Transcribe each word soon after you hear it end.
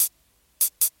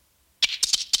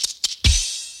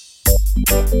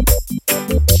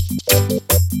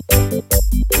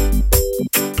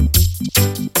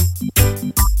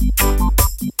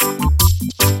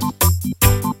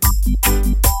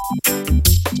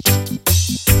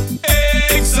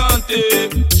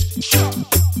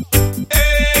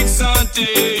Egzante,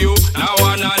 yo, now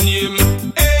wanna name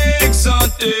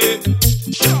Egzante.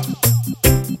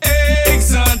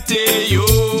 Egzante, yo,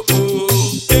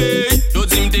 hey. Yo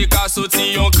di m'te ka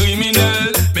soti yon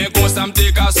criminel, men kon sa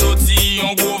m'te ka soti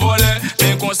yon gros volet,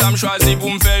 men kon sa m'choisi pou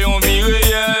m'fè yon vie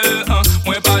réel.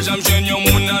 Mwen pa jam jen yon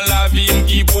moun nan la vie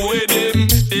m'ki pou edem.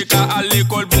 Te ka à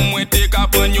l'école pou mwen te ka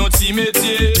pren yon ti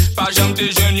métier. Pa jam te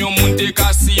jen yon moun te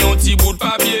ka si yon ti bout de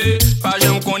papier. Pa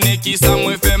jam konnen ki sa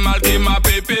mwen fè mal ke ma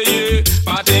pe paye.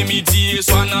 Matin, midi et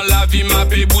soir dans la vie m'a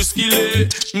pe bousculé.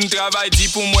 M'travay di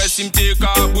pou mwen si m'te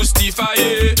ka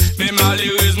boustifaye. Mais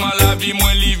malheureusement la vie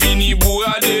mwen li vini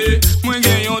bourade. Mwen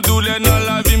gen yon doule nan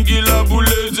la vie m'ki la boule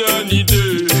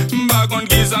d'éternité. M'ba kont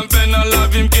ki sa m'fè nan la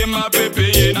vie m'ke m'a pe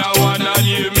paye. Na wana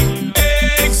yem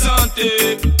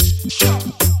Egzante.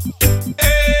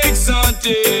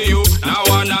 Egzante, yo, na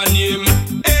wana name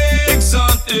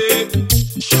Egzante.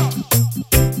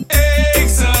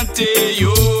 Egzante,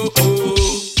 yo,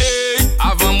 hey.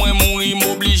 Avant moi mourir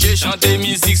m'oblige chanter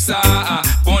musique ça.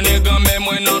 Konnen grand-mère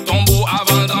moi nan tombeau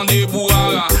avant tande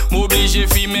bourara. M'oblige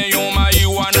fumer yon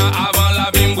marijuana avant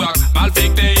la vie m'brak. Mal fait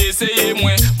que essayé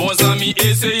moi, bons amis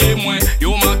essayé moi.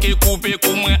 Yo manqué couper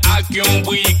kou moi ak yon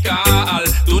bricale.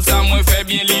 Tout ça moi fait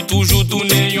bien li toujours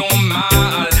tourner yon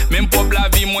mal. Même pop la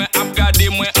vie moi ap gade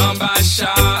moi en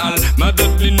bachal. Ma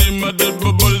dot lini, ma dot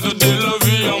bubble de la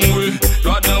vie en moi.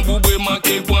 Loi d'un boubé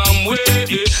manqué pour moi.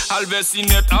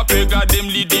 Alvesinet ap gade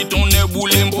m'li dit ton est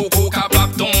boule m'poko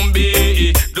capable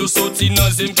tomber. De sorti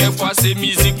nan zem quelquefois c'est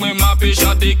musique moi m'a pe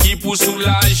chanter qui pour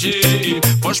soulager.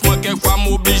 Franchement quelquefois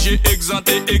m'oblige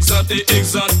Egzante, Egzante,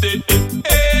 Egzante.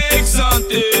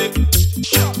 Egzante.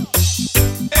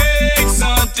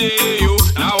 Egzante, yo,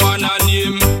 na wana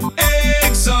name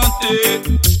Egzante.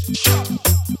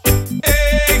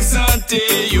 Egzante,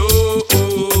 yo,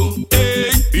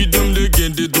 hey. Pidom de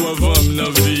gen de doa vam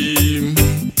nan vi.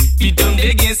 Pidom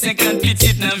de gen 50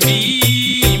 petites nan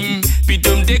vi.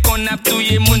 Pidom de kon ap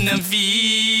touye moun nan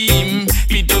vi.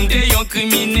 Pidom de yon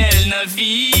criminel nan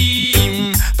vi.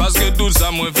 Parce que tout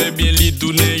ça mwen fait bien li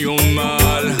tourner yon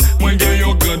mal. Mwen gen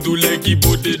yon grand doule ki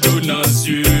bote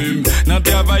donasyon. Nan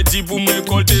travay di pou mwen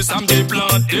kolte sa m'te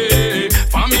planté.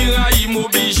 Famira yi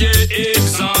m'oblige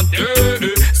Egzante.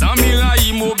 Samira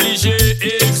yi m'oblige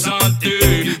Egzante.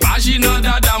 Pagina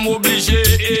dada m'oblige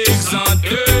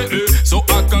Egzante. So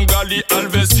akangali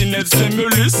Alvesinet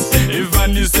Semelus.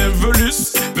 Evani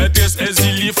Sevelus. Maîtresse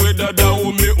Ezili Fred Dada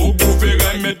Ome. Au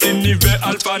gouvernement met univers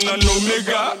alpha nan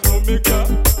omega.